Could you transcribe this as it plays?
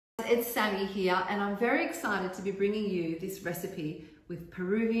It's Sammy here, and I'm very excited to be bringing you this recipe with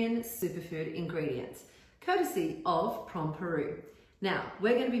Peruvian superfood ingredients, courtesy of Peru. Now,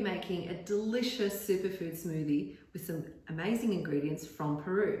 we're going to be making a delicious superfood smoothie with some amazing ingredients from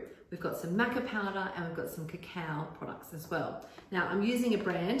Peru. We've got some maca powder and we've got some cacao products as well. Now, I'm using a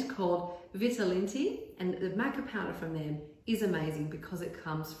brand called Vitalinti, and the maca powder from them is amazing because it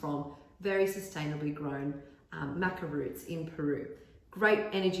comes from very sustainably grown maca roots in Peru. Great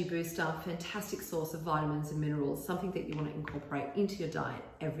energy booster, fantastic source of vitamins and minerals, something that you want to incorporate into your diet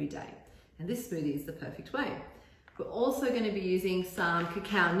every day. And this smoothie is the perfect way. We're also going to be using some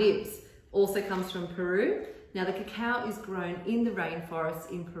cacao nibs, also comes from Peru. Now the cacao is grown in the rainforests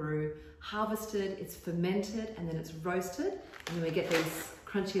in Peru, harvested, it's fermented, and then it's roasted, and then we get these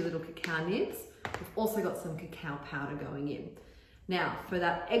crunchy little cacao nibs. We've also got some cacao powder going in. Now for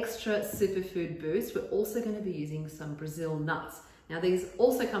that extra superfood boost, we're also going to be using some Brazil nuts. Now these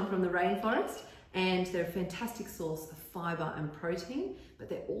also come from the rainforest and they're a fantastic source of fiber and protein, but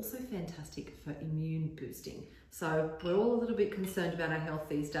they're also fantastic for immune boosting. So we're all a little bit concerned about our health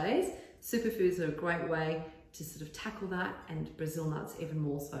these days. Superfoods are a great way to sort of tackle that, and Brazil nuts even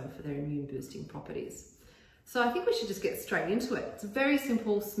more so for their immune boosting properties. So I think we should just get straight into it. It's a very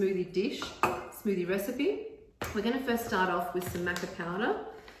simple smoothie recipe. We're going to first start off with some maca powder.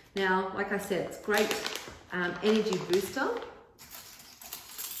 Now, like I said, it's great energy booster.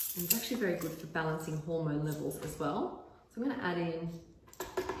 And it's actually very good for balancing hormone levels as well. So I'm going to add in a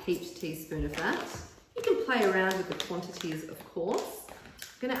heaped teaspoon of that. You can play around with the quantities, of course.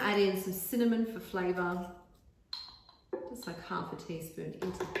 I'm going to add in some cinnamon for flavour, just like half a teaspoon,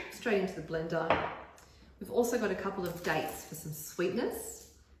 straight into the blender. We've also got a couple of dates for some sweetness,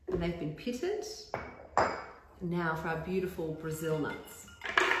 and they've been pitted. And now for our beautiful Brazil nuts.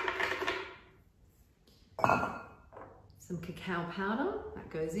 Some cacao powder, that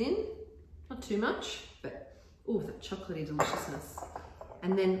goes in, not too much, but oh, that chocolatey deliciousness.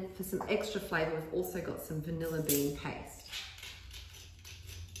 And then for some extra flavour, we've also got some vanilla bean paste.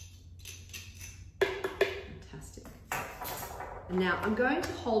 Fantastic. And now I'm going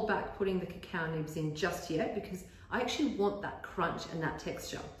to hold back putting the cacao nibs in just yet because I actually want that crunch and that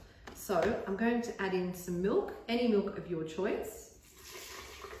texture. So I'm going to add in some milk, any milk of your choice.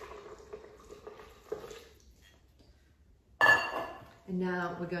 And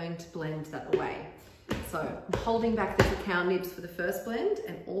now we're going to blend that away. So I'm holding back the cacao nibs for the first blend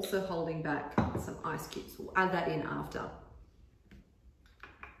and also holding back some ice cubes. We'll add that in after.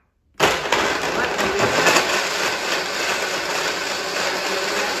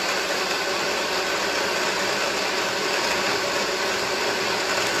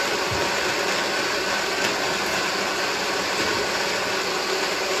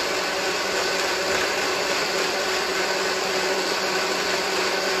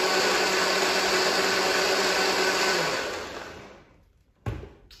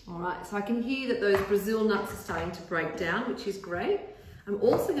 So I can hear that those Brazil nuts are starting to break down, which is great. I'm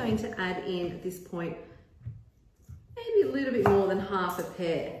also going to add in at this point, maybe a little bit more than half a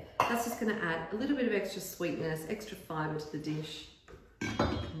pear. That's just going to add a little bit of extra sweetness, extra fibre to the dish.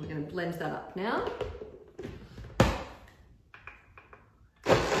 And we're going to blend that up now.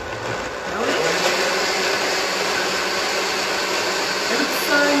 It looks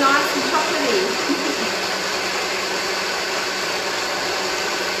so nice and chocolatey.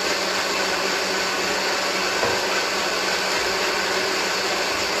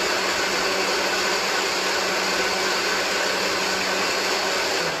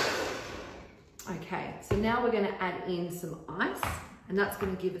 Now we're going to add in some ice, and that's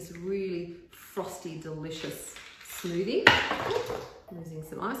going to give us a really frosty, delicious smoothie. I'm using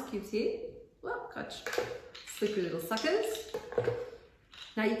some ice cubes here. Well, gosh, slippery little suckers.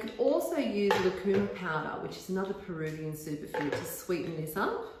 Now you could also use lucuma powder, which is another Peruvian superfood, to sweeten this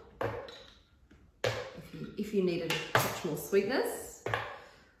up. If you needed a touch more sweetness.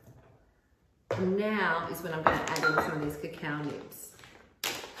 And now is when I'm going to add in some of these cacao nibs.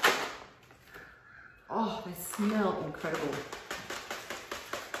 Oh, they smell incredible.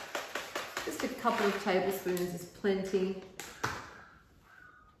 Just a couple of tablespoons is plenty.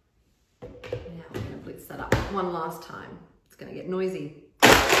 Now we're going to blitz that up one last time. It's going to get noisy.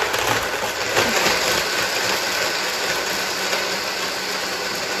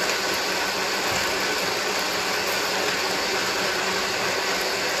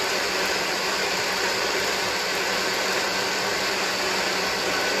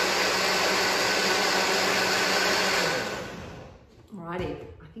 I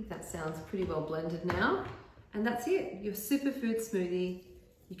think that sounds pretty well blended now. And that's it, your superfood smoothie.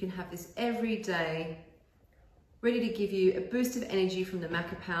 You can have this every day ready to give you a boost of energy from the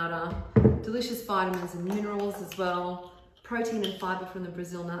maca powder, delicious vitamins and minerals as well, protein and fiber from the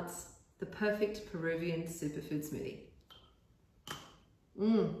Brazil nuts, the perfect Peruvian superfood smoothie.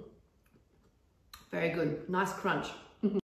 Very good, nice crunch.